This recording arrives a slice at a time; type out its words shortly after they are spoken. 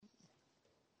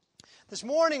This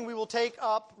morning we will take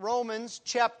up Romans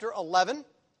chapter 11.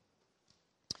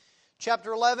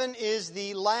 Chapter 11 is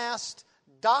the last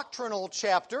doctrinal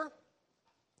chapter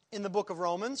in the book of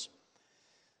Romans.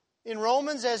 In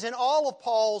Romans, as in all of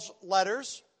Paul's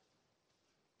letters,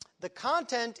 the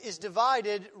content is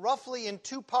divided roughly in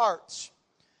two parts.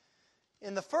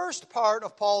 In the first part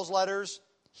of Paul's letters,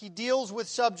 he deals with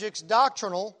subjects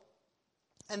doctrinal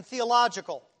and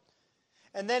theological.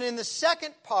 And then in the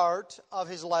second part of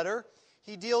his letter,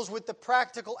 he deals with the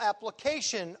practical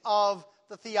application of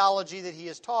the theology that he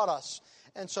has taught us.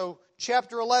 And so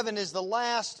chapter 11 is the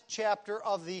last chapter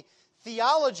of the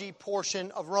theology portion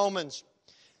of Romans.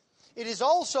 It is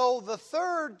also the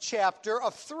third chapter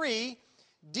of 3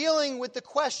 dealing with the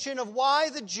question of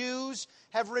why the Jews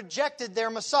have rejected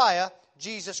their Messiah,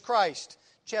 Jesus Christ.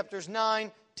 Chapters 9,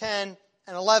 10,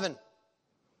 and 11.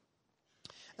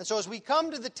 And so as we come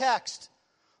to the text,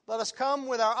 let us come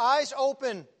with our eyes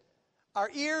open, our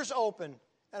ears open,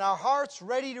 and our hearts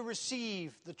ready to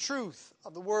receive the truth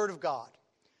of the Word of God.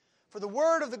 For the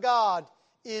Word of the God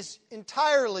is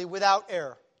entirely without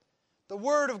error. The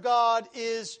Word of God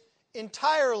is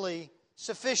entirely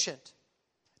sufficient.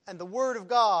 And the Word of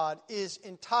God is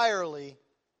entirely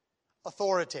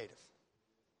authoritative.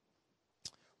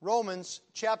 Romans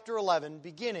chapter 11,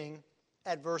 beginning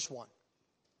at verse 1.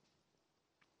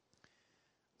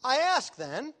 I ask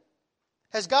then,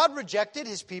 has God rejected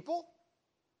His people?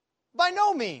 By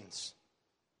no means.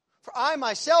 For I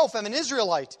myself am an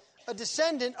Israelite, a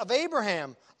descendant of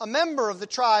Abraham, a member of the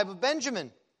tribe of Benjamin.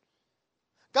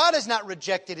 God has not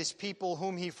rejected His people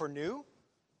whom He foreknew.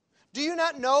 Do you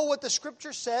not know what the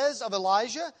Scripture says of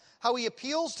Elijah, how he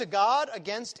appeals to God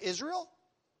against Israel?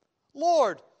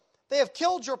 Lord, they have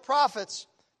killed your prophets,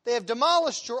 they have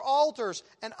demolished your altars,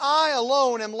 and I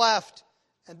alone am left,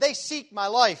 and they seek my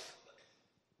life.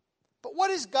 But what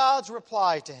is God's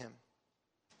reply to him?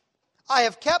 I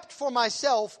have kept for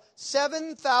myself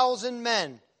 7,000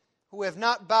 men who have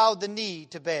not bowed the knee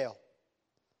to Baal.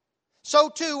 So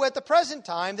too, at the present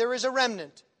time, there is a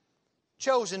remnant,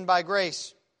 chosen by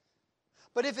grace.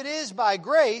 But if it is by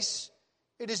grace,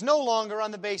 it is no longer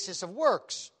on the basis of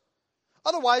works.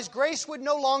 Otherwise, grace would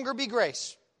no longer be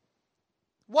grace.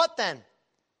 What then?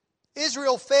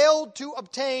 Israel failed to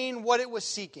obtain what it was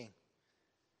seeking.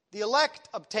 The elect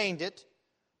obtained it,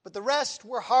 but the rest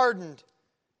were hardened.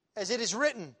 As it is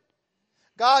written,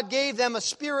 God gave them a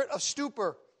spirit of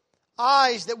stupor,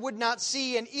 eyes that would not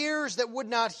see and ears that would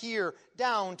not hear,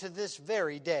 down to this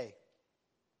very day.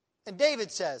 And David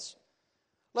says,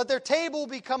 let their table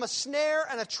become a snare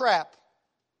and a trap,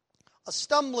 a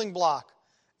stumbling block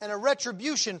and a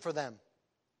retribution for them.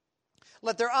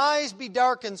 Let their eyes be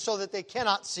darkened so that they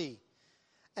cannot see,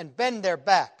 and bend their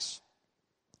backs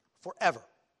forever.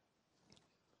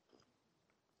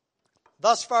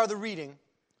 Thus far the reading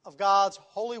of God's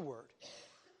holy word.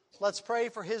 Let's pray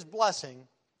for His blessing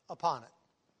upon it.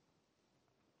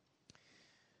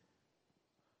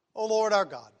 O Lord our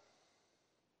God,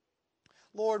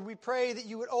 Lord, we pray that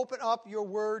you would open up your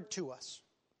word to us.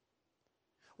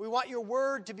 We want your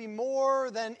word to be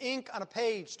more than ink on a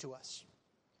page to us.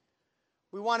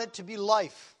 We want it to be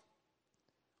life.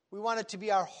 We want it to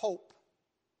be our hope.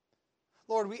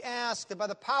 Lord, we ask that by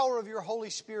the power of your Holy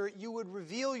Spirit, you would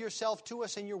reveal yourself to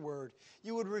us in your word.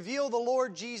 You would reveal the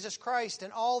Lord Jesus Christ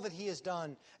and all that He has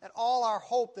done, and all our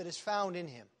hope that is found in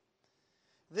Him.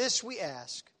 This we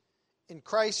ask in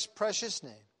Christ's precious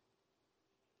name.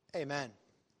 Amen.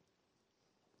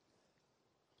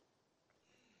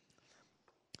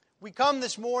 We come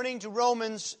this morning to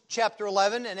Romans chapter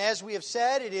 11, and as we have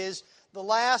said, it is the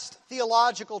last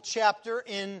theological chapter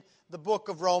in the book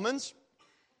of Romans.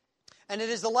 And it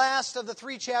is the last of the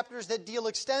 3 chapters that deal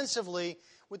extensively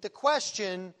with the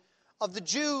question of the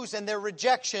Jews and their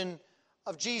rejection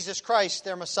of Jesus Christ,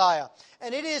 their Messiah.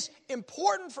 And it is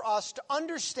important for us to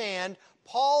understand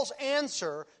Paul's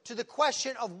answer to the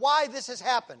question of why this has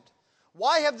happened.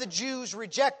 Why have the Jews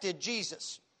rejected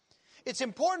Jesus? It's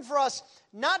important for us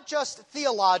not just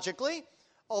theologically,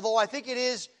 although I think it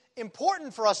is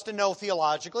important for us to know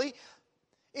theologically.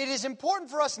 It is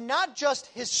important for us not just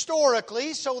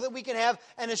historically, so that we can have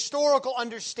an historical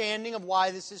understanding of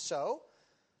why this is so,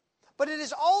 but it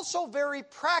is also very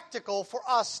practical for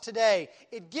us today.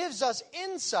 It gives us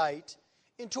insight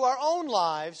into our own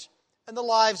lives and the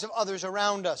lives of others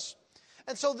around us.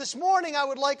 And so this morning I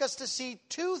would like us to see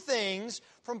 2 things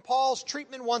from Paul's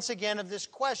treatment once again of this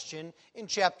question in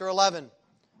chapter 11.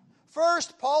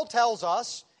 First, Paul tells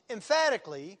us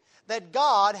emphatically that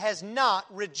God has not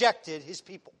rejected His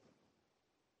people.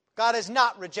 God has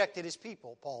not rejected His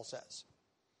people, Paul says.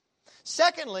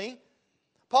 Secondly,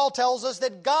 Paul tells us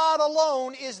that God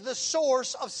alone is the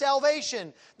source of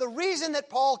salvation. The reason that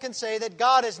Paul can say that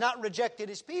God has not rejected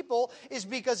his people is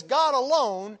because God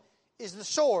alone is the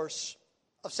source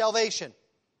of salvation.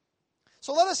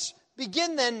 So let us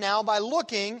begin then now by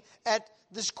looking at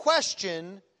this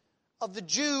question of the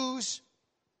Jews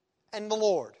and the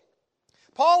Lord.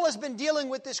 Paul has been dealing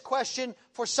with this question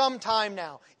for some time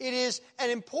now. It is an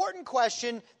important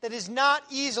question that is not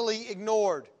easily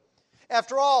ignored.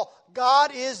 After all,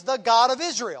 God is the God of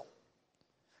Israel.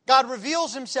 God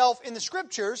reveals himself in the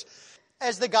Scriptures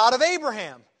as the God of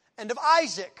Abraham and of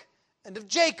Isaac and of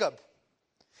Jacob.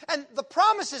 And the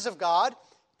promises of God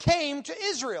came to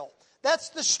Israel. That's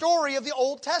the story of the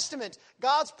Old Testament.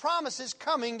 God's promises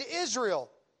coming to Israel.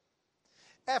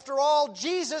 After all,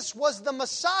 Jesus was the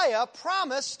Messiah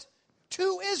promised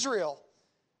to Israel.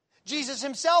 Jesus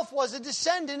himself was a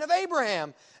descendant of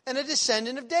Abraham and a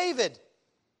descendant of David.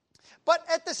 But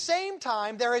at the same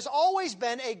time, there has always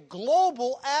been a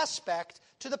global aspect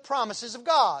to the promises of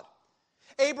God.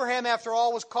 Abraham, after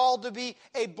all, was called to be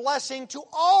a blessing to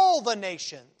all the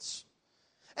nations.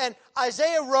 And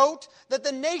Isaiah wrote that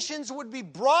the nations would be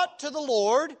brought to the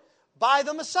Lord by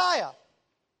the Messiah.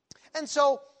 And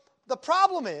so the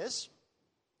problem is,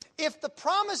 if the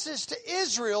promises to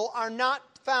Israel are not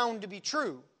found to be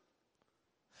true,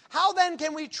 how then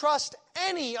can we trust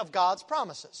any of God's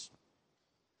promises?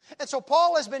 And so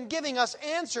Paul has been giving us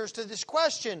answers to this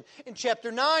question. In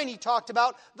chapter 9, he talked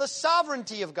about the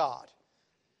sovereignty of God.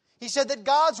 He said that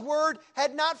God's word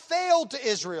had not failed to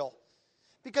Israel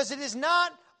because it is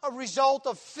not a result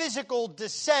of physical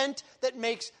descent that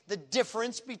makes the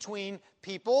difference between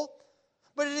people,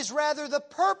 but it is rather the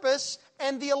purpose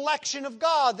and the election of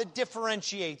God that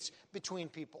differentiates between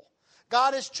people.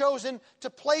 God has chosen to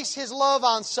place his love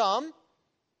on some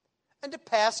and to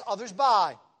pass others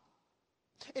by.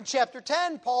 In chapter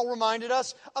 10, Paul reminded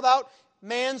us about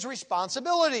man's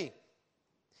responsibility.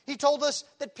 He told us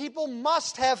that people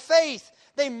must have faith.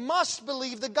 They must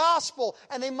believe the gospel,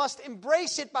 and they must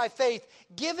embrace it by faith,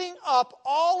 giving up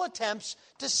all attempts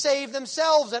to save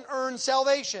themselves and earn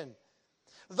salvation.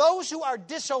 Those who are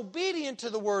disobedient to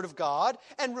the word of God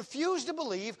and refuse to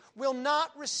believe will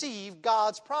not receive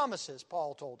God's promises,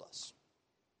 Paul told us.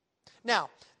 Now,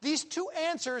 these two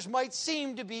answers might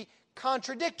seem to be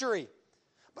contradictory,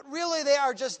 but really they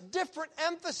are just different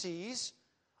emphases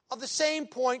of the same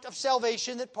point of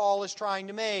salvation that Paul is trying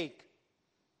to make.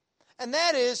 And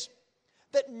that is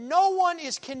that no one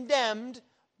is condemned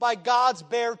by God's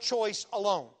bare choice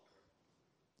alone.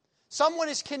 Someone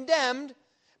is condemned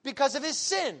because of his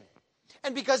sin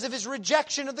and because of his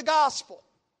rejection of the gospel.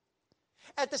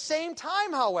 At the same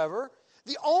time, however,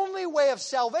 the only way of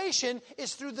salvation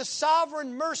is through the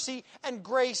sovereign mercy and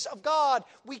grace of God.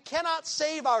 We cannot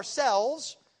save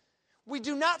ourselves. We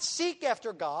do not seek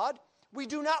after God. We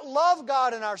do not love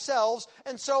God in ourselves.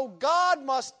 And so God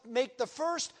must make the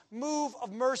first move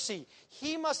of mercy.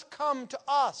 He must come to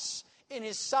us in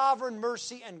his sovereign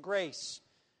mercy and grace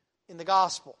in the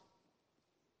gospel.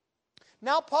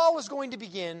 Now Paul is going to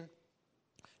begin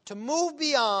to move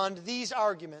beyond these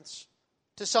arguments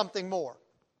to something more.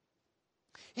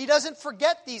 He doesn't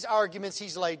forget these arguments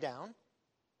he's laid down.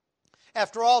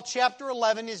 After all, chapter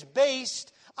 11 is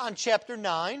based on chapter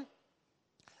 9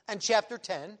 and chapter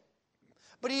 10.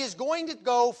 But he is going to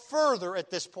go further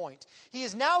at this point. He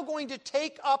is now going to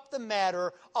take up the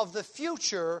matter of the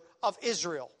future of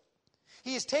Israel.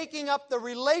 He is taking up the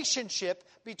relationship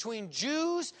between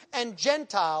Jews and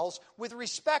Gentiles with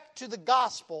respect to the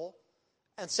gospel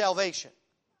and salvation.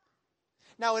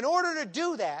 Now, in order to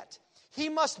do that, he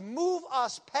must move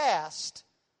us past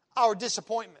our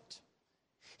disappointment.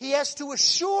 He has to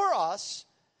assure us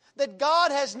that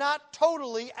God has not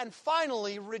totally and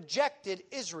finally rejected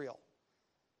Israel.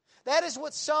 That is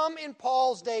what some in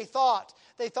Paul's day thought.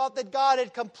 They thought that God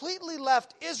had completely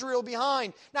left Israel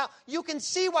behind. Now, you can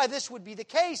see why this would be the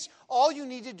case. All you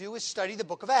need to do is study the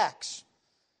book of Acts.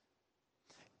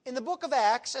 In the book of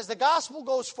Acts, as the gospel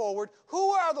goes forward, who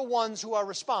are the ones who are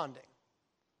responding?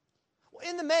 Well,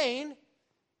 in the main,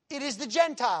 it is the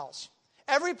Gentiles.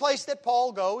 Every place that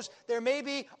Paul goes, there may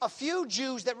be a few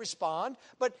Jews that respond,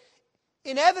 but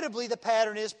inevitably the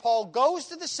pattern is Paul goes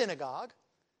to the synagogue,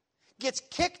 gets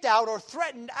kicked out or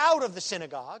threatened out of the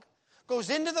synagogue, goes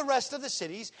into the rest of the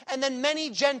cities, and then many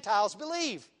Gentiles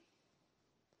believe.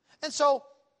 And so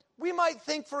we might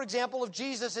think, for example, of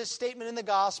Jesus' statement in the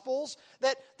Gospels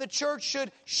that the church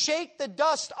should shake the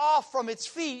dust off from its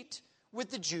feet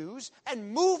with the Jews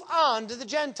and move on to the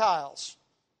Gentiles.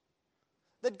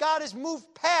 That God has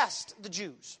moved past the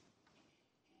Jews.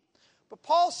 But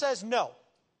Paul says no,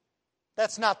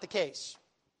 that's not the case.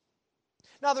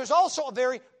 Now, there's also a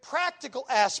very practical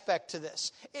aspect to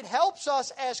this. It helps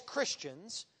us as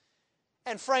Christians,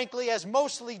 and frankly, as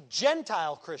mostly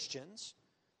Gentile Christians,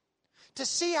 to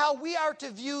see how we are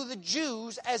to view the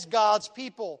Jews as God's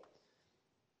people.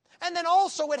 And then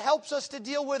also it helps us to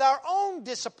deal with our own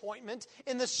disappointment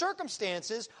in the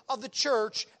circumstances of the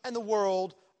church and the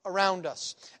world around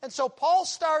us. And so Paul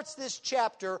starts this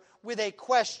chapter with a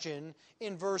question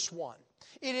in verse 1.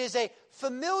 It is a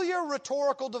familiar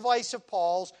rhetorical device of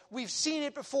Paul's. We've seen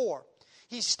it before.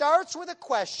 He starts with a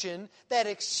question that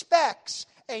expects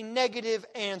a negative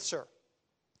answer.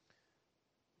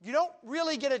 You don't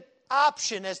really get an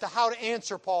option as to how to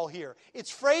answer Paul here.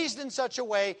 It's phrased in such a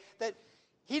way that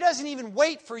he doesn't even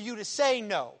wait for you to say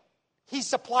no. He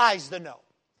supplies the no.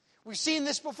 We've seen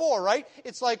this before, right?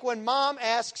 It's like when mom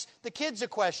asks the kids a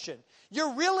question.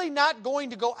 You're really not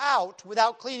going to go out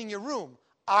without cleaning your room,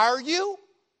 are you?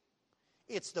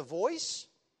 It's the voice,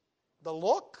 the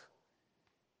look.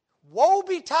 Woe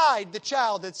betide the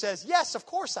child that says, yes, of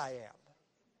course I am.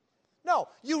 No,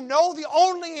 you know the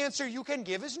only answer you can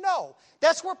give is no.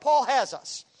 That's where Paul has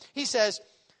us. He says,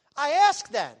 I ask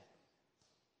then,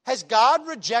 has God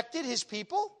rejected his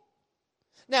people?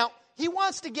 Now, he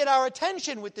wants to get our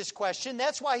attention with this question.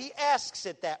 That's why he asks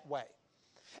it that way.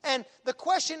 And the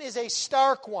question is a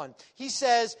stark one. He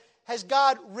says, has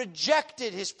God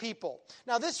rejected his people?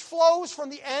 Now, this flows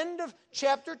from the end of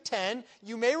chapter 10.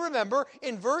 You may remember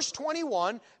in verse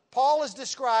 21, Paul has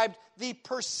described the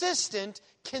persistent,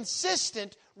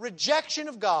 consistent rejection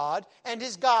of God and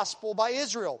his gospel by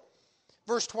Israel.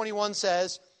 Verse 21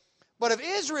 says, but of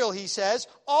Israel, he says,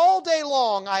 all day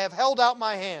long I have held out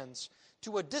my hands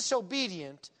to a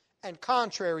disobedient and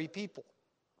contrary people.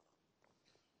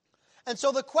 And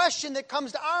so the question that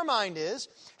comes to our mind is,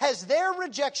 has their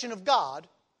rejection of God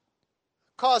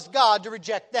caused God to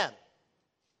reject them?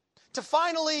 To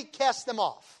finally cast them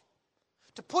off?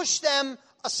 To push them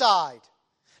aside?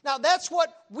 Now that's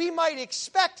what we might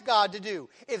expect God to do.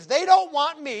 If they don't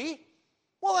want me,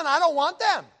 well then I don't want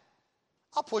them.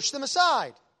 I'll push them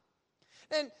aside.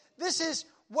 And this is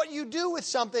what you do with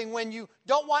something when you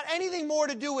don't want anything more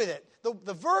to do with it.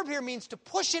 The verb here means to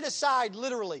push it aside,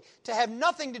 literally, to have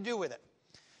nothing to do with it.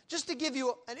 Just to give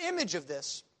you an image of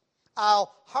this,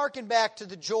 I'll hearken back to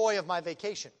the joy of my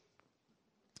vacation.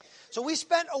 So we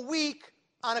spent a week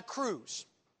on a cruise.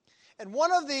 And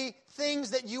one of the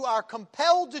things that you are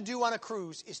compelled to do on a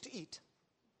cruise is to eat.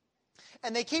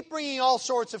 And they keep bringing all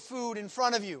sorts of food in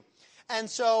front of you. And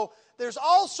so there's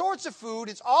all sorts of food.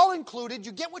 It's all included.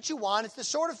 You get what you want. It's the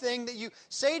sort of thing that you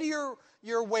say to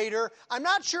your waiter, I'm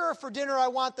not sure if for dinner I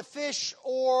want the fish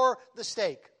or the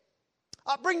steak.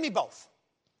 Bring me both.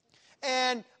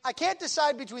 And I can't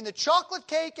decide between the chocolate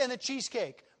cake and the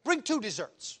cheesecake. Bring 2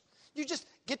 desserts. You just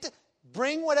get to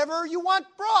bring whatever you want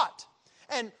brought.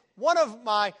 And one of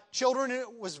my children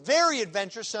was very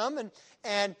adventuresome,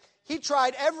 and he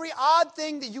tried every odd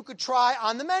thing that you could try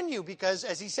on the menu because,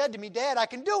 as he said to me, Dad, I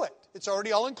can do it. It's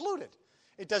already all included.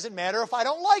 It doesn't matter if I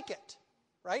don't like it,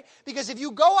 right? Because if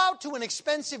you go out to an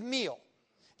expensive meal,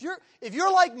 if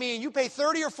you're like me and you pay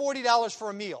 $30 or $40 for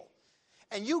a meal,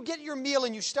 and you get your meal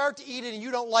and you start to eat it and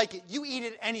you don't like it, you eat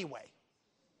it anyway.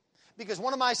 Because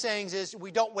one of my sayings is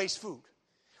we don't waste food.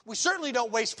 We certainly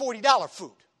don't waste $40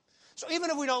 food. So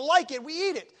even if we don't like it, we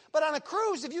eat it. But on a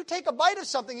cruise, if you take a bite of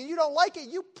something and you don't like it,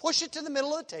 you push it to the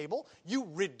middle of the table, you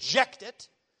reject it,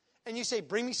 and you say,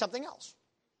 bring me something else.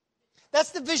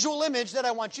 That's the visual image that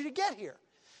I want you to get here.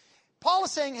 Paul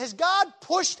is saying, has God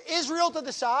pushed Israel to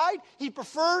the side? He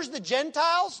prefers the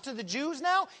Gentiles to the Jews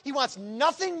now. He wants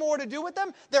nothing more to do with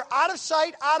them. They're out of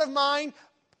sight, out of mind.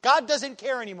 God doesn't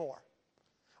care anymore.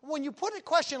 When you put a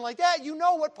question like that, you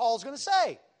know what Paul's going to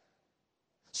say.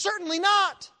 Certainly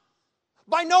not.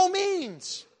 By no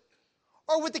means.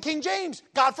 Or with the King James,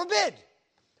 God forbid.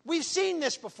 We've seen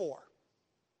this before.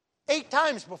 8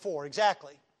 times before,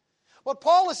 exactly. What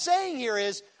Paul is saying here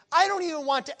is, I don't even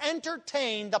want to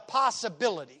entertain the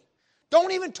possibility.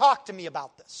 Don't even talk to me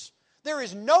about this. There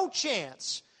is no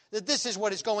chance that this is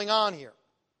what is going on here.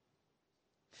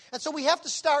 And so we have to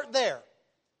start there.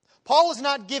 Paul is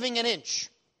not giving an inch.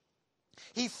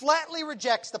 He flatly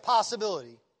rejects the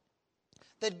possibility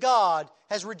that God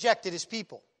has rejected his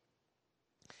people.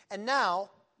 And now,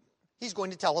 he's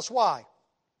going to tell us why.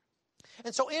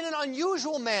 And so in an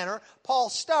unusual manner, Paul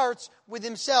starts with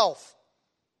himself.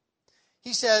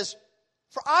 He says,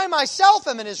 for I myself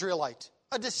am an Israelite,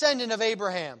 a descendant of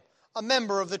Abraham, a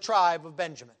member of the tribe of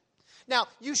Benjamin. Now,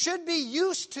 you should be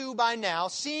used to by now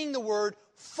seeing the word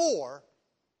for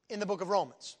in the book of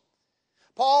Romans.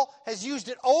 Paul has used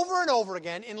it over and over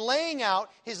again in laying out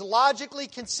his logically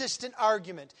consistent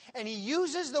argument. And he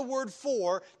uses the word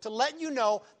 "for" to let you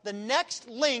know the next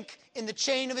link in the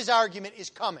chain of his argument is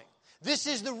coming. This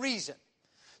is the reason.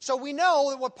 So we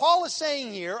know that what Paul is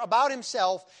saying here about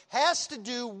himself has to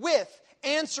do with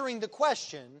answering the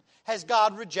question, has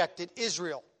God rejected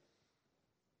Israel?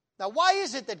 Now, why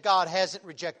is it that God hasn't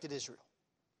rejected Israel?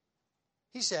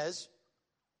 He says,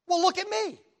 well, look at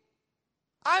me.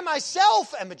 I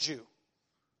myself am a Jew.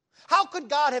 How could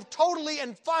God have totally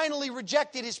and finally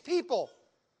rejected his people?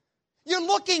 You're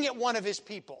looking at one of his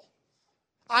people.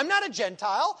 I'm not a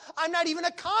Gentile. I'm not even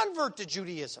a convert to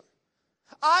Judaism.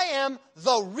 I am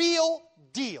the real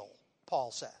deal,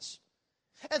 Paul says.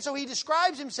 And so he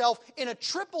describes himself in a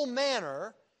triple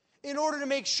manner in order to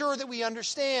make sure that we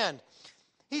understand.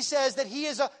 He says that he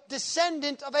is a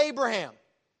descendant of Abraham.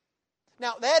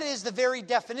 Now, that is the very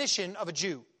definition of a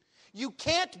Jew. You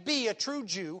can't be a true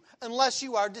Jew unless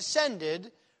you are descended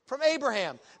from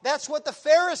Abraham. That's what the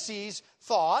Pharisees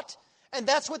thought, and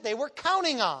that's what they were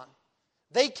counting on.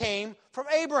 They came from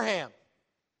Abraham.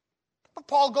 But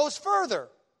Paul goes further.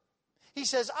 He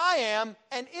says, I am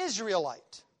an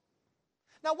Israelite.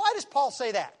 Now, why does Paul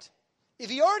say that? If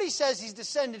he already says he's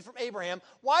descended from Abraham,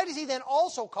 why does he then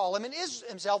also call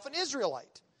himself an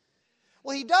Israelite?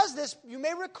 Well, he does this, you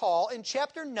may recall, in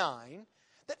chapter 9,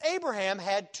 that Abraham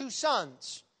had two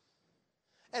sons.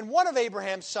 And one of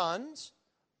Abraham's sons,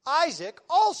 Isaac,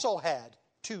 also had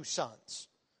two sons.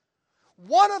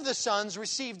 One of the sons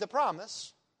received the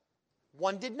promise,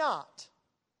 one did not.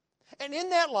 And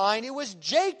in that line, it was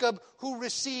Jacob who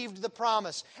received the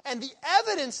promise. And the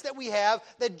evidence that we have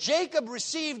that Jacob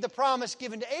received the promise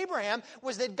given to Abraham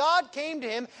was that God came to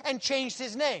him and changed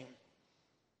his name.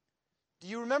 Do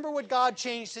you remember what God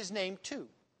changed his name to?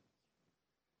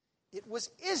 It was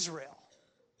Israel.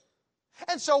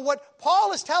 And so what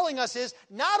Paul is telling us is,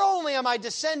 not only am I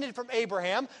descended from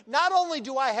Abraham, not only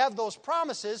do I have those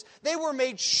promises, they were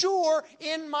made sure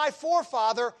in my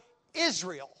forefather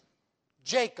Israel,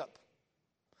 Jacob.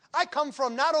 I come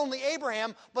from not only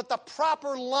Abraham, but the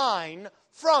proper line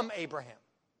from Abraham.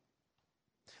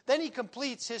 Then he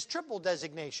completes his triple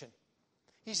designation.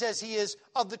 He says he is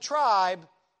of the tribe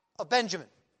of Benjamin.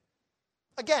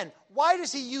 Again, why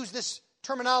does he use this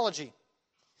terminology?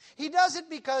 He does it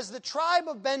because the tribe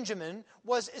of Benjamin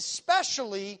was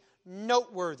especially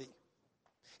noteworthy.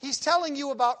 He's telling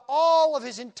you about all of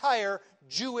his entire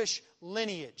Jewish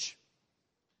lineage.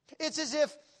 It's as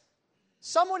if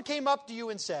someone came up to you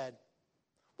and said,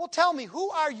 well, tell me,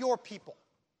 who are your people?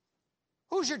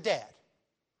 Who's your dad?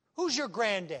 Who's your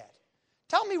granddad?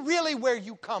 Tell me really where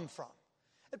you come from.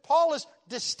 And Paul is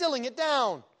distilling it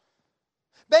down.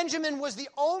 Benjamin was the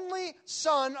only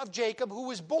son of Jacob who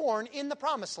was born in the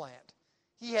Promised Land.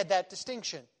 He had that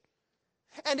distinction.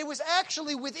 And it was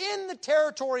actually within the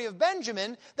territory of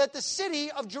Benjamin that the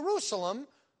city of Jerusalem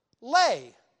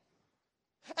lay.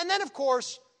 And then, of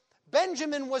course,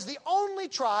 Benjamin was the only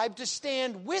tribe to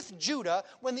stand with Judah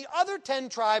when the other 10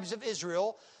 tribes of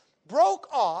Israel broke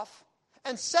off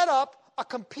and set up a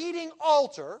competing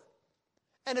altar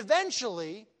and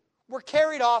eventually were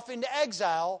carried off into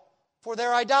exile for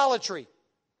their idolatry.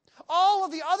 All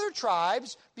of the other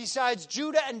tribes, besides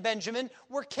Judah and Benjamin,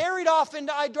 were carried off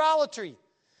into idolatry.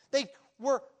 They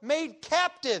were made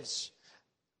captives.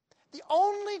 The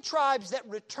only tribes that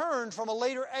returned from a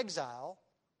later exile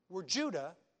were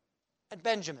Judah and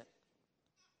Benjamin.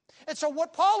 And so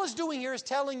what Paul is doing here is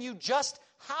telling you just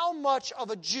how much of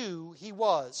a Jew he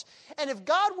was. And if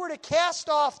God were to cast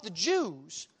off the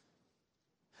Jews,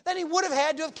 then he would have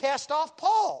had to have cast off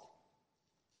Paul.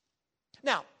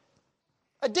 Now,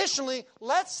 additionally,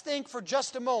 let's think for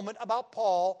just a moment about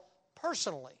Paul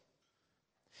personally.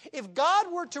 If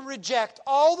God were to reject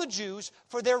all the Jews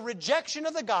for their rejection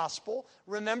of the gospel,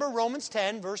 remember Romans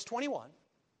 10, verse 21,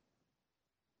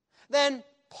 then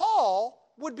Paul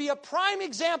would be a prime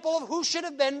example of who should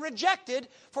have been rejected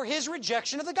for his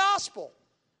rejection of the gospel.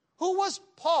 Who was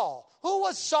Paul? Who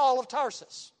was Saul of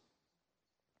Tarsus?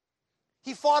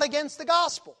 He fought against the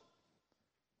gospel.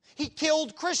 He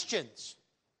killed Christians.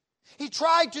 He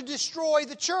tried to destroy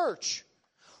the church.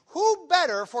 Who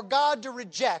better for God to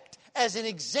reject as an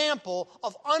example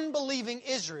of unbelieving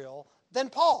Israel than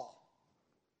Paul?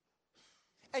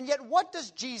 And yet, what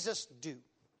does Jesus do?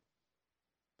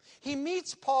 He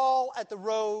meets Paul at the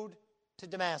road to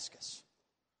Damascus.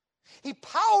 He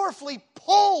powerfully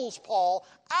pulls Paul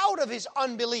out of his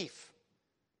unbelief.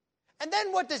 And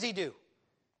then what does he do?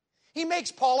 He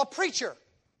makes Paul a preacher.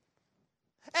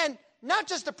 And not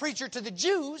just a preacher to the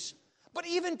Jews, but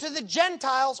even to the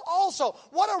Gentiles also.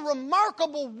 What a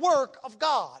remarkable work of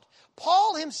God.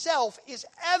 Paul himself is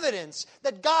evidence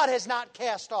that God has not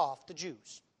cast off the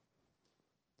Jews.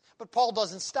 But Paul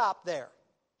doesn't stop there.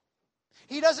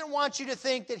 He doesn't want you to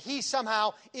think that he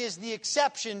somehow is the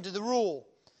exception to the rule.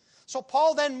 So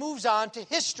Paul then moves on to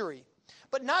history,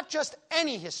 but not just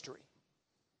any history,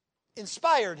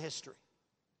 inspired history.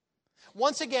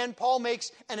 Once again, Paul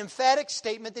makes an emphatic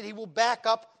statement that he will back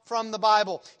up from the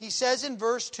Bible. He says in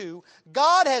verse 2,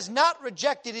 God has not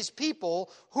rejected his people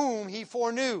whom he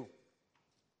foreknew.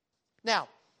 Now,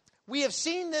 we have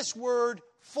seen this word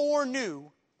foreknew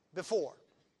before.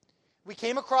 We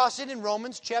came across it in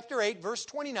Romans chapter 8, verse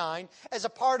 29, as a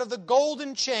part of the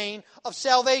golden chain of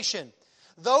salvation.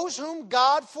 Those whom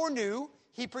God foreknew,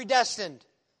 he predestined.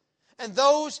 And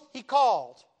those he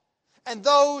called. And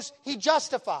those he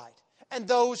justified. And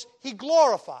those he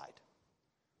glorified.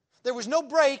 There was no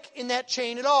break in that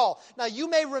chain at all. Now, you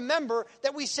may remember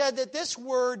that we said that this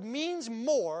word means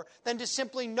more than to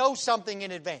simply know something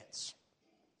in advance.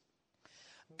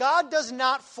 God does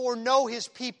not foreknow his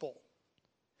people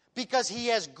because he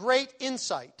has great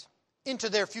insight into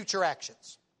their future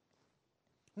actions.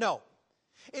 No.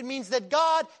 It means that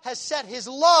God has set his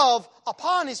love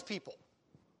upon his people.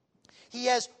 He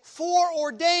has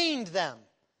foreordained them.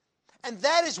 And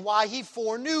that is why he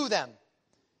foreknew them.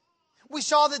 We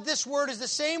saw that this word is the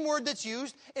same word that's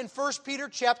used in 1 Peter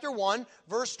chapter 1,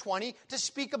 verse 20, to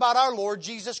speak about our Lord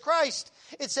Jesus Christ.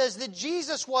 It says that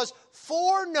Jesus was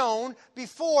foreknown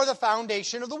before the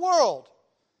foundation of the world.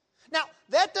 Now,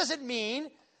 that doesn't mean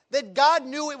that God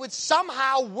knew it would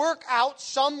somehow work out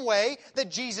some way that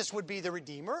Jesus would be the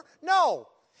Redeemer. No.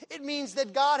 It means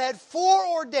that God had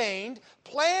foreordained,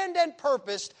 planned, and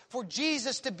purposed for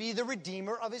Jesus to be the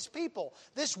Redeemer of his people.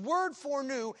 This word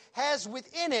foreknew has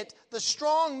within it the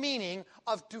strong meaning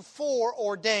of to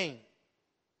foreordain.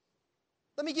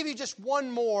 Let me give you just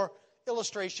one more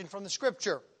illustration from the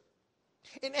Scripture.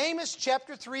 In Amos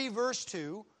chapter 3, verse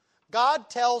 2, God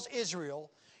tells Israel,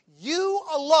 "You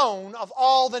alone of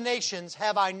all the nations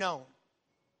have I known."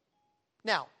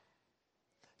 Now,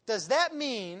 does that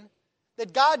mean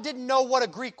that God didn't know what a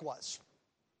Greek was?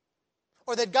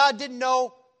 Or that God didn't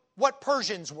know what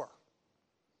Persians were?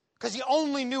 Because he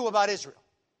only knew about Israel?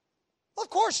 Well, of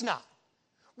course not.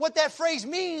 What that phrase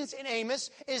means in Amos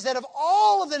is that of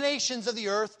all of the nations of the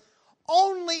earth,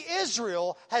 only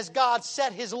Israel has God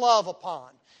set his love upon.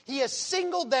 He has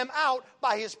singled them out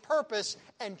by his purpose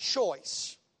and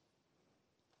choice.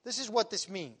 This is what this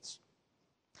means.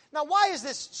 Now, why is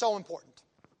this so important?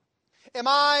 Am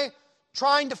I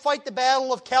trying to fight the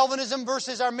battle of Calvinism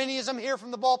versus Arminianism here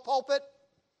from the pulpit?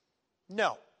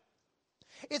 No.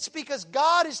 It's because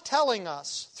God is telling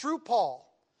us, through Paul,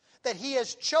 that he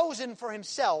has chosen for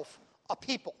himself a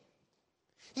people.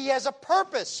 He has a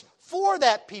purpose for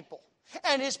that people.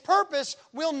 And his purpose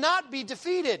will not be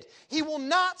defeated. He will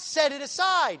not set it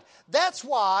aside. That's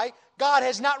why God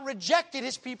has not rejected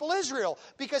his people Israel,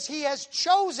 because he has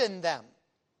chosen them.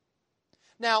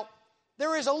 Now,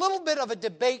 there is a little bit of a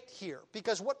debate here,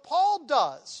 because what Paul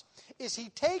does is he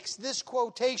takes this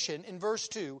quotation in verse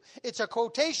 2. It's a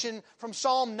quotation from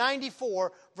Psalm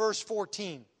 94, verse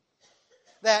 14,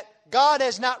 that God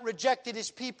has not rejected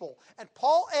his people. And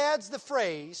Paul adds the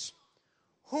phrase,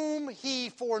 whom he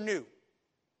foreknew.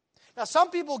 Now,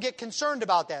 some people get concerned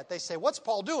about that. They say, what's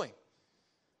Paul doing?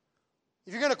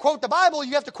 If you're going to quote the Bible,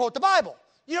 you have to quote the Bible.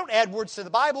 You don't add words to the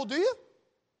Bible, do you?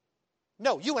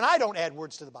 No, you and I don't add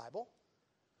words to the Bible.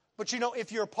 But you know,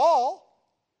 if you're Paul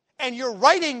and you're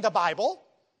writing the Bible,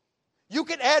 you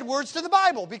can add words to the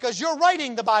Bible because you're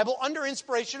writing the Bible under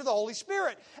inspiration of the Holy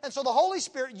Spirit. And so the Holy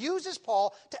Spirit uses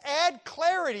Paul to add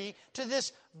clarity to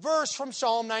this verse from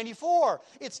Psalm 94.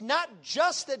 It's not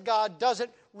just that God doesn't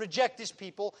reject his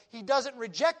people. He doesn't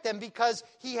reject them because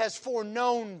he has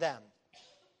foreknown them.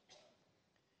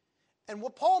 And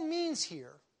what Paul means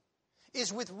here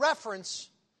is with reference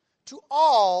to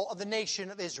all of the nation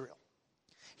of Israel.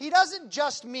 He doesn't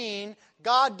just mean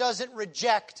God doesn't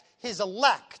reject his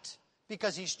elect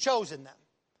because he's chosen them.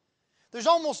 There's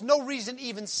almost no reason to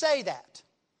even say that.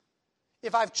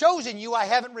 If I've chosen you, I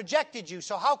haven't rejected you,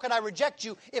 so how can I reject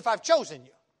you if I've chosen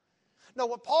you? No,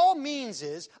 what Paul means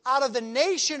is, out of the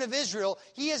nation of Israel,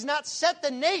 he has not set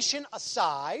the nation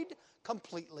aside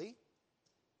completely,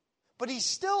 but he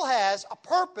still has a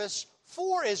purpose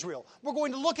for Israel. We're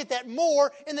going to look at that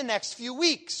more in the next few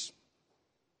weeks.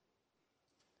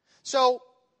 So,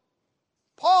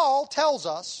 Paul tells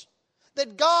us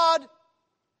that God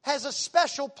has a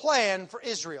special plan for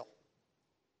Israel.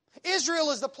 Israel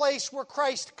is the place where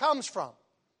Christ comes from.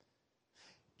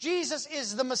 Jesus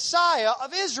is the Messiah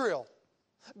of Israel.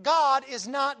 God is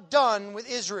not done with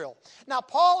Israel. Now,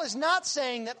 Paul is not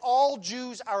saying that all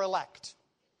Jews are elect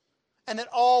and that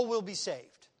all will be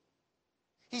saved.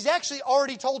 He's actually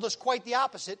already told us quite the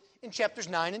opposite in chapters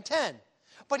 9 and 10.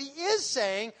 But he is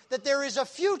saying that there is a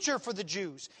future for the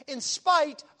Jews in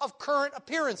spite of current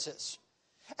appearances.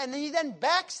 And he then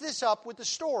backs this up with the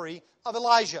story of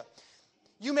Elijah.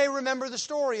 You may remember the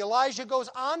story. Elijah goes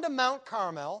on to Mount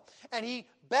Carmel and he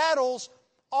battles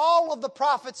all of the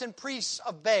prophets and priests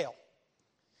of Baal.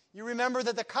 You remember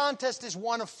that the contest is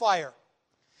one of fire.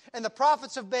 And the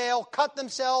prophets of Baal cut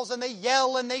themselves and they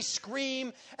yell and they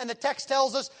scream. And the text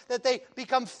tells us that they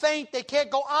become faint. They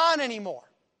can't go on anymore.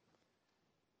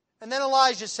 And then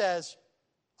Elijah says,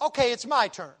 okay, it's my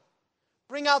turn.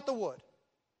 Bring out the wood.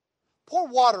 Pour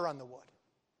water on the wood.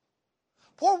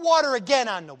 Pour water again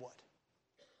on the wood.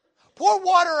 Pour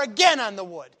water again on the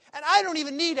wood. And I don't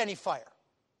even need any fire.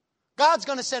 God's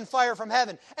going to send fire from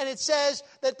heaven. And it says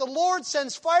that the Lord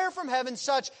sends fire from heaven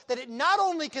such that it not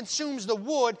only consumes the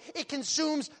wood, it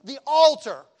consumes the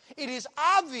altar. It is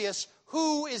obvious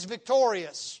who is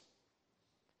victorious.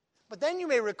 But then you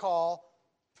may recall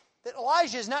that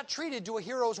Elijah is not treated to a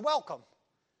hero's welcome.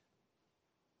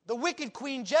 The wicked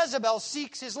queen Jezebel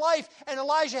seeks his life, and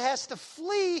Elijah has to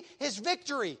flee his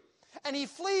victory. And he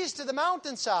flees to the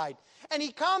mountainside. And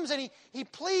he comes and he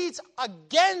pleads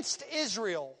against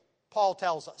Israel, Paul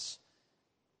tells us.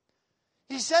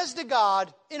 He says to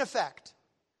God, in effect,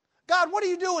 God, what are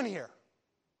you doing here?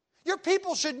 Your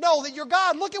people should know that you're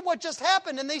God. Look at what just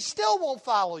happened, and they still won't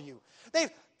follow you. They've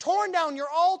torn down your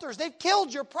altars. They've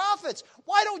killed your prophets.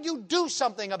 Why don't you do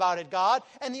something about it, God?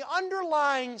 And the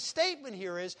underlying statement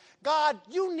here is, God,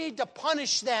 you need to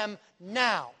punish them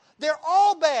now. They're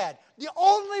all bad. The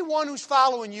only one who's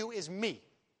following you is me.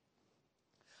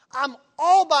 I'm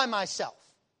all by myself.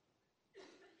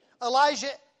 Elijah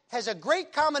has a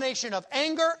great combination of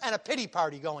anger and a pity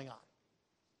party going on.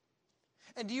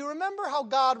 And do you remember how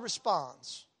God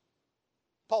responds?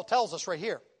 Paul tells us right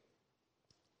here.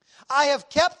 I have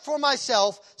kept for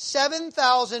myself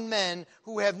 7,000 men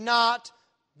who have not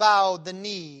bowed the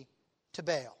knee to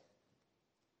Baal.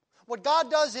 What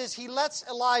God does is he lets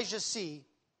Elijah see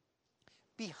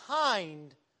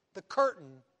behind the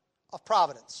curtain of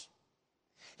providence.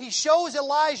 He shows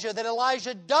Elijah that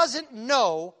Elijah doesn't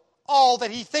know all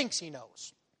that he thinks he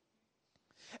knows.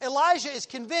 Elijah is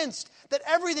convinced that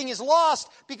everything is lost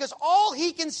because all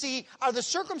he can see are the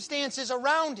circumstances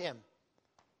around him.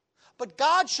 But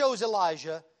God shows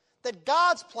Elijah that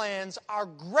God's plans are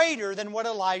greater than what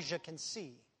Elijah can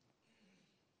see.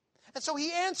 And so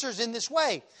he answers in this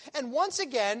way. And once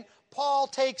again, Paul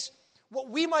takes what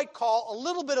we might call a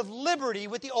little bit of liberty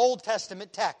with the Old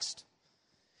Testament text.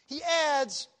 He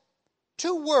adds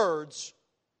 2 words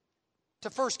to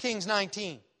 1 Kings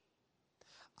 19.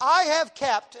 I have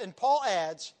kept, and Paul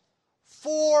adds,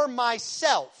 for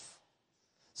myself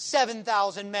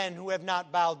 7,000 men who have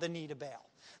not bowed the knee to Baal.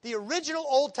 The original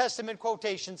Old Testament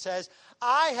quotation says,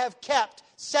 I have kept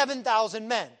 7,000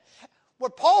 men.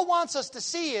 What Paul wants us to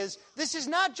see is, this is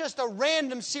not just a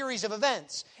random series of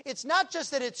events. It's not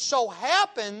just that it so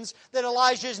happens that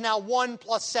Elijah is now 1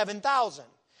 plus 7,000.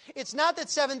 It's not that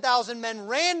 7,000 men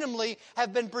randomly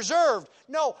have been preserved.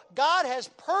 No, God has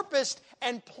purposed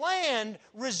and planned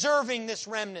reserving this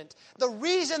remnant. The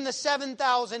reason the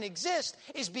 7,000 exist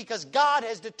is because God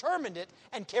has determined it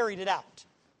and carried it out.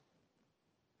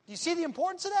 Do you see the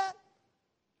importance of that?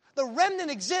 The remnant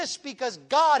exists because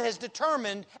God has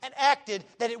determined and acted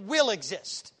that it will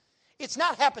exist. It's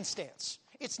not happenstance.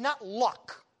 It's not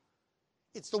luck.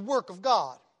 It's the work of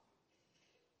God.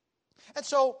 And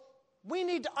so we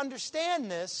need to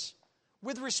understand this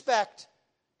with respect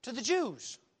to the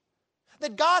Jews.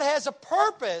 That God has a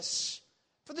purpose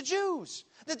for the Jews.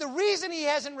 That the reason he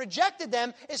hasn't rejected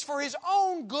them is for his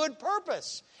own good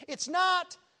purpose. It's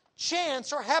not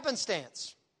chance or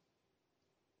happenstance.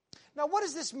 Now, what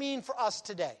does this mean for us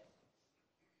today?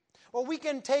 Well, we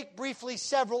can take briefly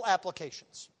several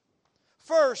applications.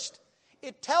 First,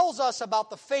 it tells us about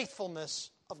the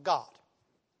faithfulness of God.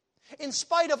 In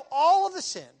spite of all of the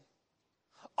sin,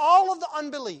 all of the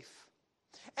unbelief,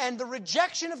 and the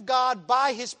rejection of God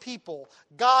by his people,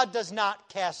 God does not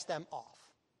cast them off.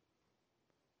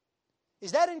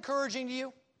 Is that encouraging to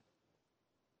you?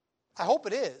 I hope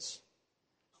it is.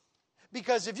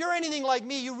 Because if you're anything like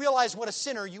me, you realize what a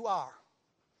sinner you are.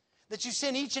 That you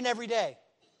sin each and every day.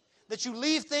 That you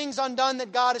leave things undone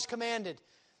that God has commanded.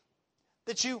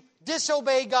 That you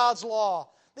disobey God's law.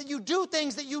 That you do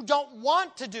things that you don't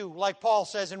want to do, like Paul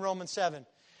says in Romans 7.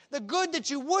 The good that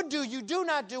you would do, you do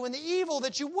not do. And the evil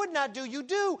that you would not do, you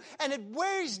do. And it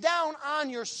weighs down on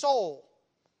your soul.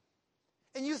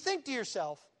 And you think to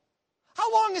yourself,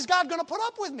 how long is God going to put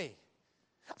up with me?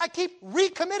 I keep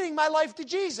recommitting my life to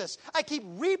Jesus. I keep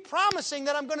re-promising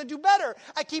that I'm going to do better.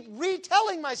 I keep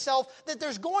retelling myself that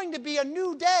there's going to be a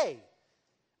new day.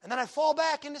 And then I fall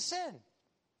back into sin.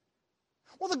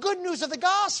 Well, the good news of the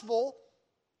gospel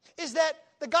is that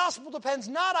the gospel depends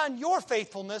not on your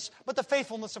faithfulness, but the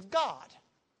faithfulness of God.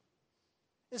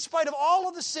 In spite of all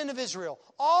of the sin of Israel,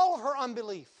 all of her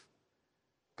unbelief,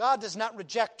 God does not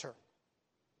reject her.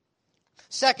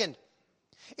 Second,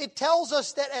 it tells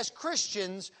us that as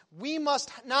Christians, we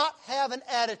must not have an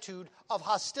attitude of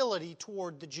hostility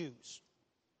toward the Jews.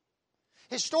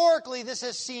 Historically, this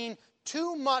has seen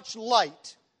too much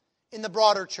light in the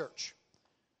broader church.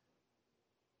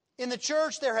 In the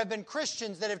church, there have been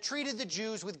Christians that have treated the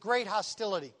Jews with great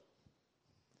hostility.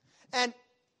 And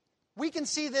we can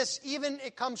see this even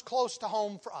it comes close to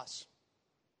home for us.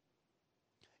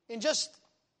 In just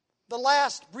the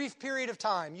last brief period of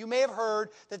time, you may have heard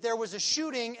that there was a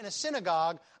shooting in a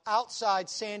synagogue outside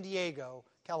San Diego,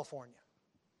 California.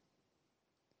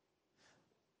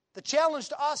 The challenge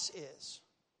to us is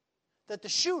that the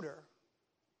shooter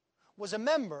was a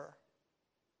member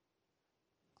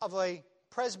of a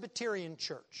Presbyterian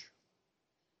church,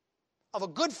 of a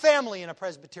good family in a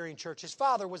Presbyterian church. His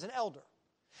father was an elder.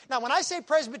 Now, when I say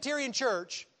Presbyterian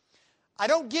church, I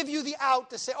don't give you the out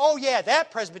to say, oh yeah,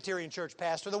 that Presbyterian church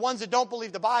pastor, the ones that don't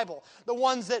believe the Bible, the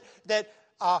ones that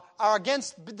are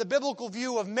against the biblical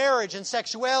view of marriage and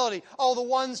sexuality, oh, the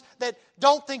ones that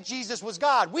don't think Jesus was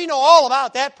God. We know all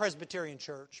about that Presbyterian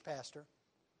church, pastor.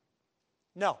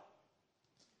 No.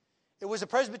 It was a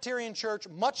Presbyterian church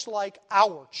much like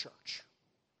our church.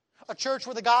 A church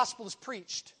where the gospel is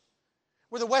preached,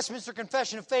 where the Westminster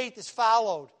Confession of Faith is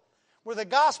followed, where the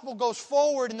gospel goes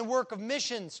forward in the work of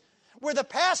missions, where the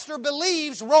pastor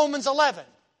believes Romans 11.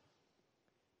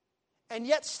 And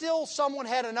yet still someone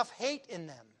had enough hate in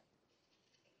them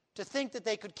to think that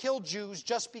they could kill Jews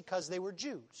just because they were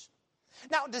Jews.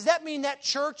 Now, does that mean that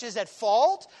church is at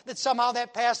fault? That somehow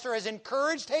that pastor has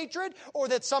encouraged hatred? Or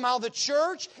that somehow the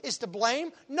church is to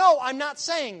blame? No, I'm not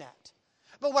saying that.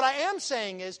 But what I am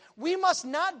saying is we must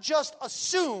not just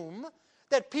assume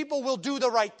that people will do the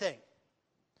right thing.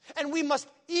 And we must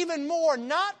even more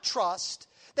not trust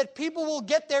that people will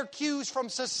get their cues from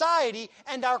society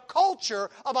and our culture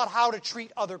about how to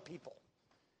treat other people.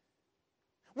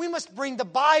 We must bring the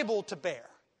Bible to bear.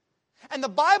 And the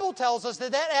Bible tells us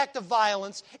that that act of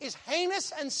violence is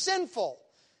heinous and sinful.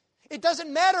 It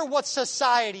doesn't matter what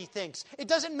society thinks. It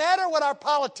doesn't matter what our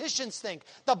politicians think.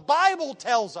 The Bible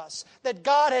tells us that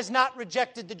God has not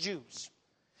rejected the Jews.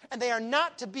 And they are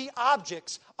not to be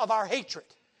objects of our hatred.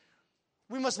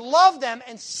 We must love them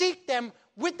and seek them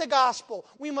with the gospel.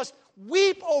 We must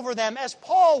weep over them as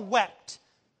Paul wept.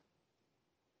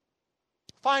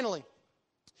 Finally,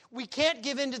 we can't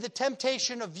give in to the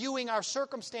temptation of viewing our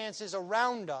circumstances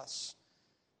around us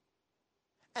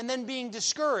and then being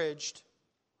discouraged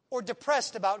or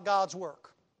depressed about God's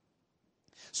work.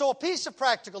 So a piece of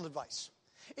practical advice.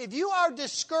 If you are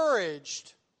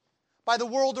discouraged by the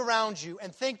world around you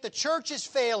and think the church is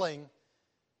failing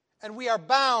and we are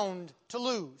bound to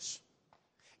lose,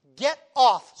 get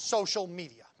off social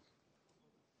media.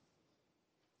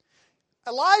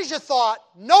 Elijah thought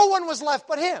no one was left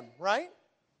but him, right?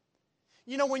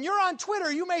 You know, when you're on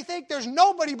Twitter, you may think there's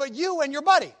nobody but you and your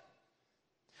buddy.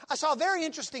 I saw a very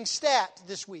interesting stat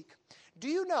this week. Do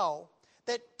you know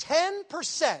that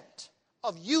 10%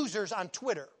 of users on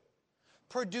Twitter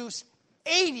produce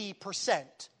 80%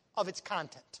 of its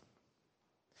content?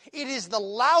 It is the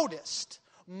loudest,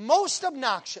 most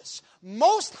obnoxious,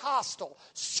 most hostile,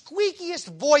 squeakiest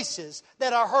voices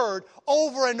that are heard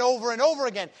over and over and over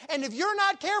again. And if you're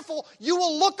not careful, you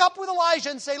will look up with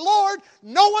Elijah and say, Lord,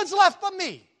 no one's left but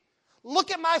me. Look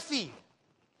at my feed.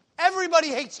 Everybody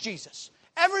hates Jesus.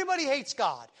 Everybody hates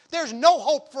God. There's no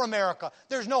hope for America.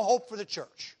 There's no hope for the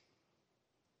church.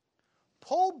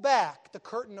 Pull back the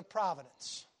curtain of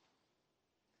providence.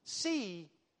 See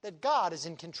that God is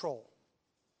in control.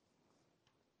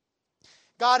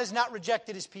 God has not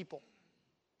rejected His people.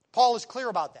 Paul is clear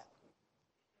about that.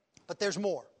 But there's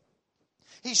more.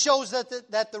 He shows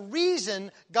that the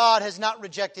reason God has not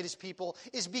rejected His people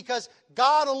is because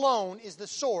God alone is the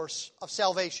source of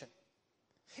salvation.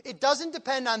 It doesn't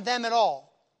depend on them at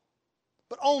all,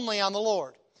 but only on the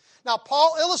Lord. Now,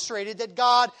 Paul illustrated that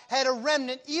God had a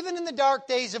remnant even in the dark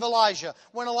days of Elijah,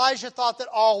 when Elijah thought that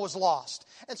all was lost.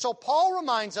 And so Paul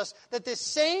reminds us that this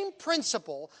same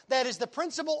principle, that is the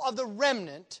principle of the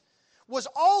remnant, was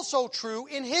also true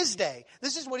in his day.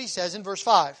 This is what he says in verse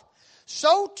 5.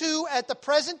 So too at the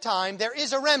present time there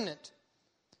is a remnant,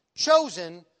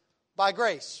 chosen by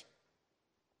grace.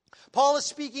 Paul is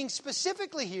speaking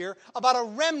specifically here about a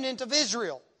remnant of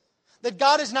Israel, that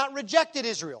God has not rejected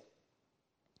Israel,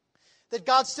 that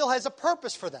God still has a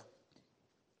purpose for them.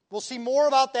 We'll see more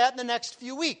about that in the next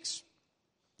few weeks.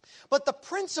 But the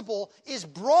principle is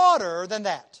broader than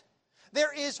that.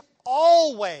 There is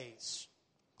always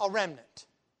a remnant.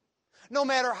 No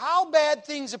matter how bad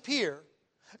things appear,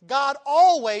 God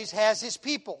always has His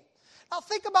people. Now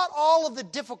think about all of the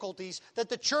difficulties that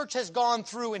the church has gone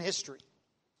through in history.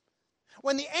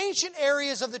 When the ancient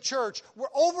areas of the church were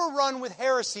overrun with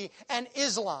heresy and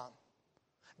Islam,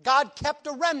 God kept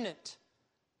a remnant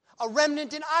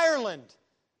in Ireland,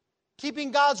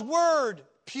 keeping God's word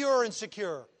pure and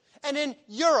secure, and in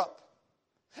Europe.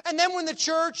 And then when the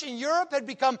church in Europe had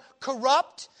become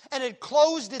corrupt and had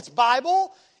closed its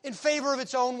Bible in favor of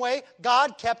its own way,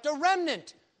 God kept a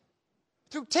remnant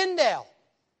through Tyndale,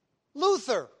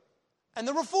 Luther, and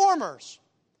the Reformers.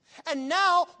 And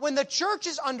now, when the church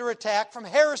is under attack from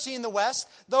heresy in the West,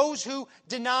 those who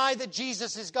deny that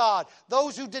Jesus is God,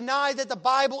 those who deny that the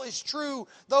Bible is true,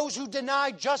 those who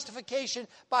deny justification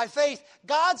by faith,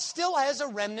 God still has a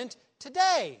remnant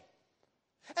today.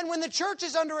 And when the church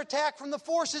is under attack from the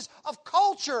forces of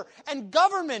culture and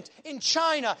government in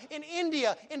China, in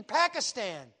India, in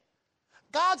Pakistan,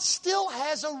 God still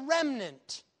has a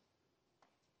remnant.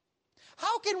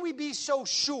 How can we be so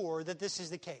sure that this is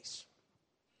the case?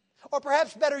 Or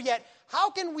perhaps better yet,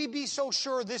 how can we be so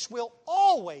sure this will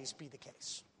always be the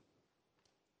case?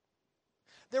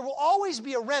 There will always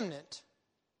be a remnant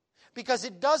because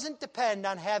it doesn't depend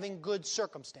on having good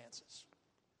circumstances.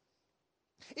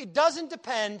 It doesn't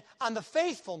depend on the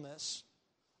faithfulness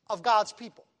of God's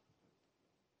people.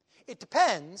 It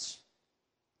depends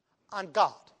on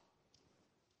God.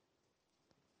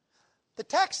 The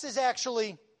text is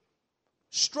actually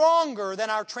stronger than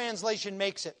our translation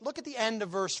makes it. Look at the end of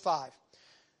verse 5.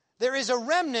 There is a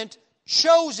remnant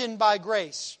chosen by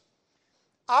grace.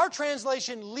 Our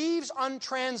translation leaves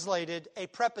untranslated a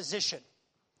preposition.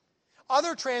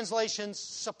 Other translations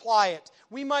supply it.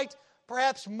 We might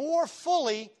perhaps more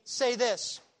fully say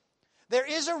this: there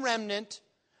is a remnant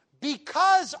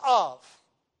because of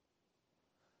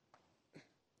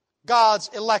God's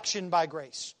election by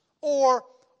grace, or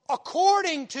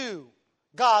according to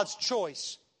God's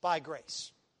choice by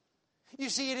grace. You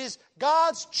see, it is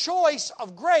God's choice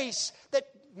of grace that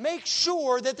makes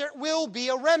sure that there will be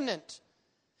a remnant.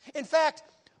 In fact,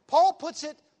 Paul puts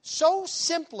it so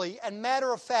simply and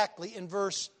matter-of-factly in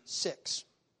verse 6.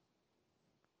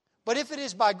 But if it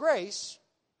is by grace,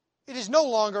 it is no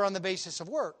longer on the basis of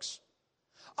works.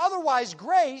 Otherwise,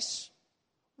 grace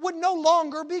would no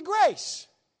longer be grace.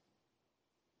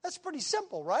 That's pretty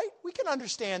simple, right? We can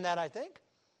understand that, I think.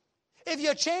 If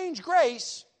you change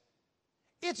grace,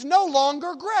 it's no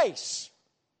longer grace.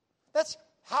 That's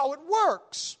how it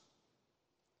works.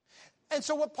 And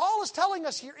so what Paul is telling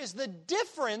us here is the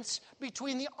difference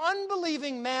between the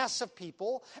unbelieving mass of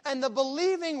people and the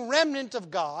believing remnant of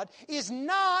God is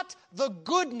not the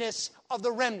goodness of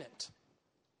the remnant.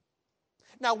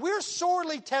 Now, we're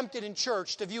sorely tempted in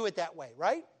church to view it that way,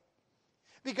 right?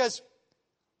 Because,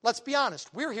 let's be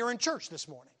honest, we're here in church this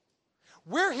morning.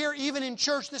 We're here even in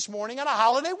church this morning on a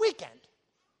holiday weekend.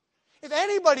 If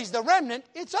anybody's the remnant,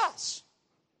 it's us.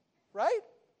 Right?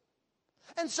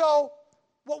 And so,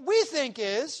 what we think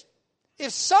is,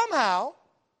 if somehow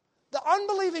the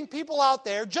unbelieving people out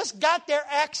there just got their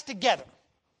acts together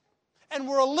and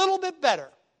were a little bit better,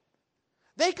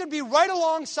 they could be right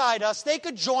alongside us, they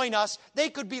could join us, they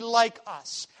could be like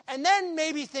us. And then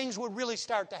maybe things would really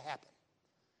start to happen.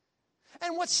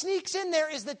 And what sneaks in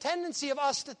there is the tendency of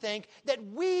us to think that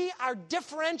we are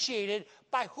differentiated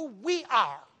by who we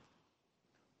are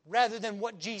rather than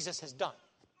what Jesus has done.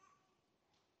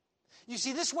 You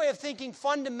see, this way of thinking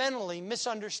fundamentally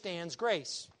misunderstands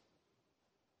grace.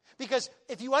 Because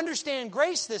if you understand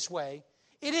grace this way,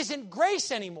 it isn't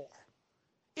grace anymore.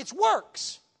 It's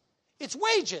works. It's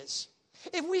wages.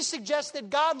 If we suggest that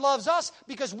God loves us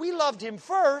because we loved Him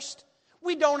first,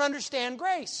 we don't understand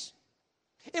grace.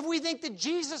 If we think that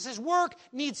Jesus' work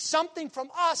needs something from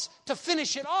us to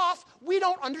finish it off, we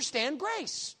don't understand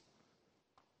grace.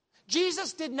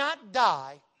 Jesus did not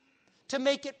die to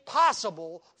make it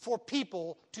possible for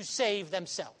people to save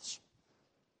themselves.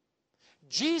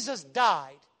 Jesus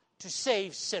died to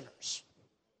save sinners.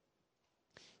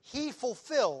 He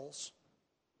fulfills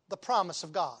the promise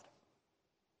of God.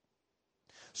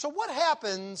 So what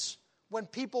happens when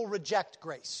people reject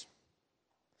grace?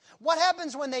 What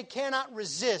happens when they cannot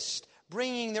resist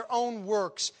bringing their own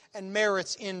works and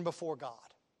merits in before God?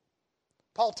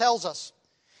 Paul tells us.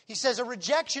 He says a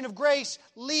rejection of grace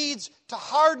leads to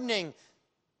hardening.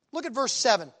 Look at verse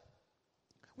 7.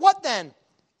 What then?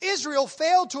 Israel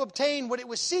failed to obtain what it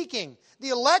was seeking. The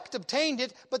elect obtained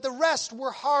it, but the rest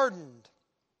were hardened.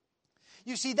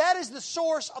 You see, that is the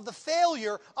source of the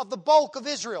failure of the bulk of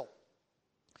Israel.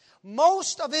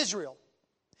 Most of Israel,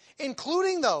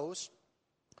 including those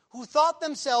who thought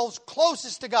themselves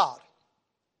closest to God,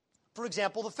 for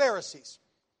example, the Pharisees,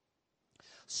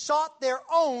 sought their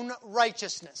own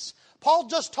righteousness. Paul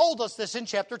just told us this in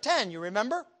chapter 10, you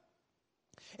remember?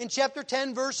 In chapter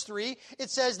 10, verse 3, it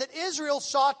says that Israel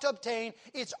sought to obtain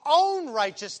its own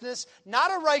righteousness,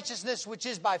 not a righteousness which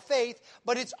is by faith,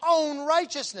 but its own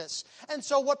righteousness. And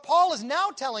so what Paul is now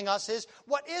telling us is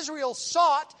what Israel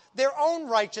sought, their own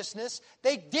righteousness,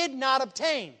 they did not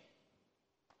obtain.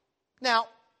 Now,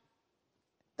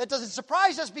 that doesn't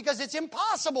surprise us because it's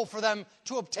impossible for them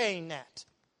to obtain that.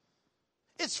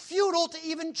 It's futile to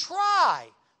even try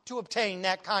to obtain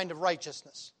that kind of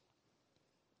righteousness.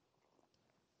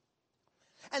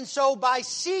 And so by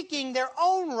seeking their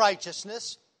own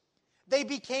righteousness, they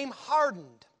became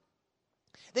hardened.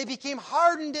 They became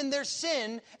hardened in their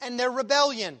sin and their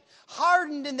rebellion,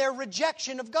 hardened in their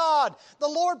rejection of God. The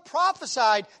Lord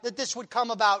prophesied that this would come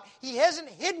about. He hasn't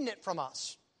hidden it from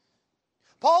us.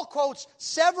 Paul quotes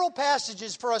several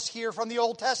passages for us here from the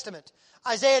Old Testament.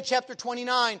 Isaiah chapter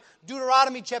 29,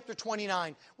 Deuteronomy chapter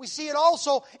 29. We see it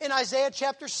also in Isaiah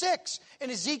chapter 6, in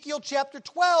Ezekiel chapter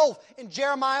 12, in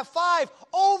Jeremiah 5.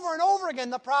 Over and over again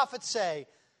the prophets say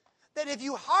that if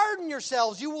you harden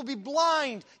yourselves, you will be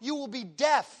blind, you will be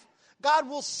deaf. God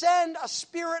will send a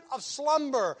spirit of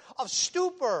slumber, of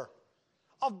stupor,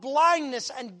 of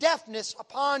blindness and deafness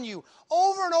upon you.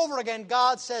 Over and over again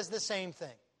God says the same thing.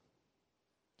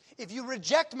 If you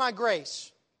reject my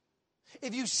grace,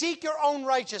 if you seek your own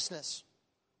righteousness,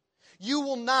 you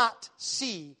will not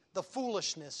see the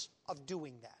foolishness of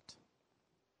doing that.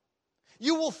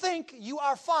 You will think you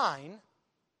are fine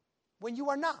when you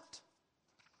are not.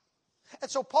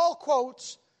 And so Paul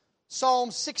quotes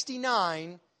Psalm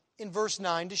 69 in verse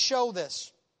 9 to show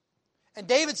this. And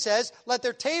David says, let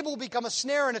their table become a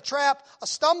snare and a trap, a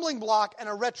stumbling block and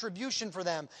a retribution for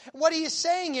them. And what he is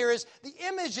saying here is the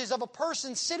images of a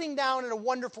person sitting down at a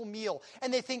wonderful meal,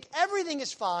 and they think everything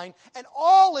is fine and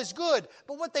all is good.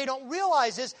 But what they don't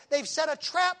realize is they've set a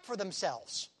trap for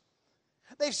themselves.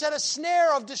 They've set a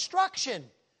snare of destruction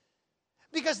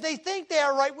because they think they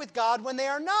are right with God when they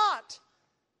are not.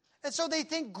 And so they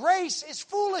think grace is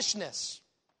foolishness.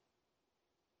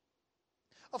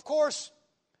 Of course,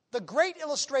 the great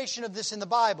illustration of this in the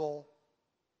Bible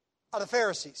are the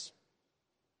Pharisees.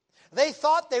 They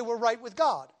thought they were right with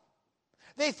God.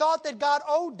 They thought that God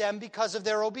owed them because of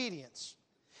their obedience.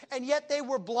 And yet they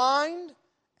were blind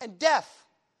and deaf.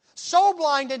 So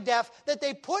blind and deaf that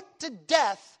they put to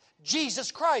death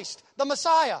Jesus Christ, the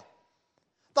Messiah,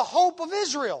 the hope of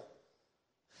Israel.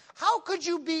 How could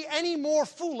you be any more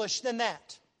foolish than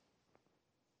that?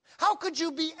 How could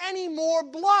you be any more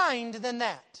blind than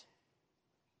that?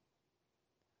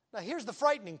 Now, here's the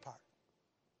frightening part.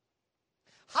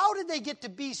 How did they get to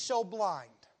be so blind?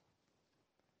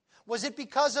 Was it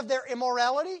because of their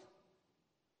immorality?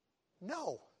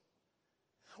 No.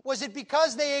 Was it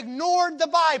because they ignored the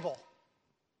Bible?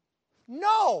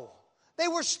 No. They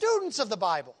were students of the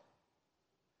Bible.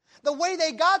 The way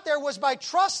they got there was by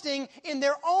trusting in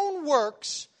their own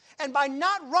works and by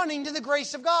not running to the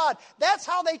grace of God. That's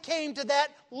how they came to that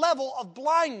level of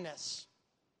blindness.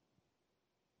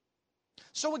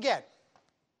 So again,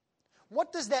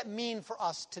 what does that mean for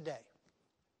us today?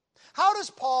 How does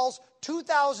Paul's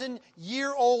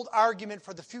 2,000-year-old argument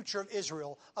for the future of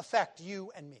Israel affect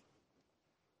you and me?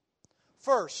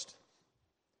 First,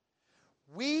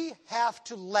 we have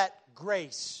to let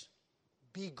grace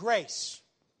be grace.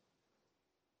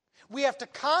 We have to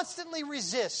constantly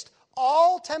resist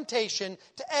all temptation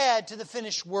to add to the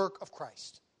finished work of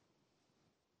Christ.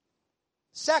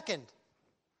 Second,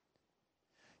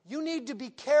 you need to be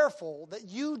careful that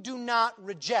you do not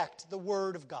reject the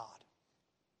Word of God.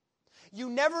 You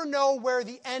never know where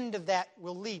the end of that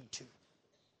will lead to.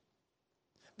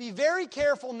 Be very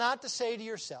careful not to say to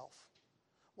yourself,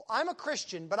 well, I'm a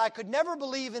Christian, but I could never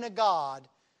believe in a God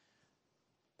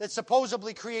that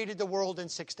supposedly created the world in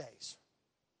 6 days.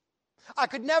 I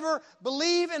could never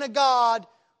believe in a God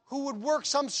who would work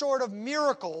some sort of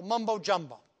miracle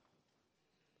mumbo-jumbo.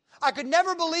 I could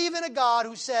never believe in a God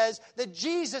who says that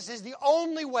Jesus is the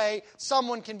only way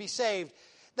someone can be saved.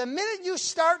 The minute you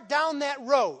start down that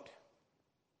road,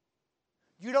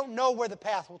 you don't know where the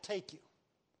path will take you.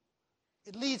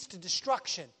 It leads to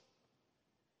destruction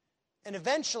and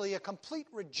eventually a complete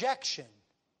rejection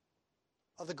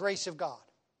of the grace of God.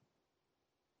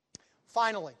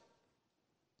 Finally,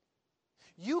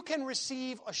 you can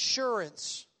receive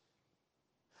assurance,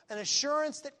 an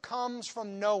assurance that comes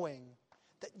from knowing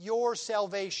that your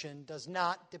salvation does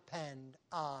not depend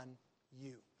on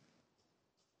you.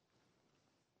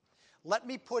 Let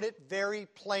me put it very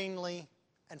plainly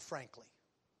and frankly.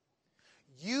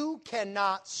 You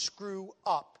cannot screw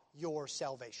up your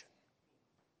salvation.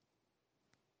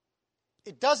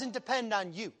 It doesn't depend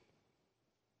on you.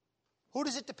 Who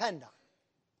does it depend on?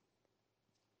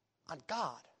 On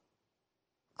God.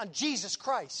 On Jesus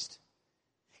Christ.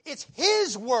 It's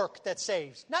His work that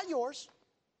saves, not yours.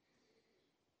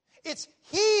 It's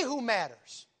He who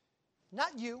matters,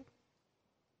 not you.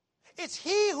 It's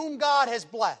He whom God has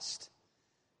blessed.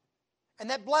 And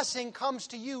that blessing comes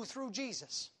to you through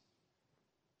Jesus.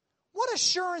 What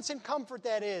assurance and comfort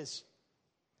that is.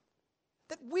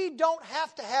 That we don't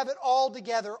have to have it all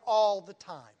together all the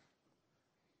time.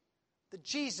 That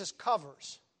Jesus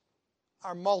covers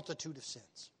our multitude of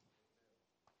sins.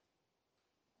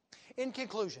 In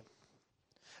conclusion,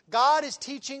 God is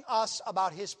teaching us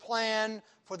about His plan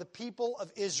for the people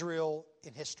of Israel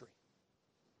in history.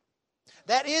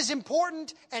 That is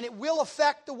important, and it will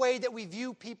affect the way that we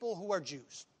view people who are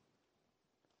Jews.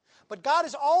 But God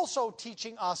is also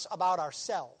teaching us about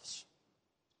ourselves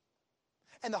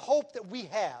and the hope that we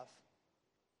have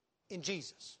in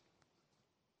Jesus.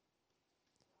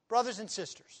 Brothers and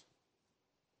sisters,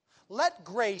 let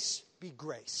grace be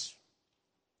grace.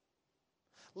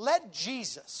 Let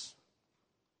Jesus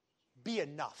be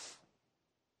enough.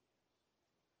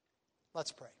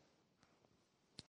 Let's pray.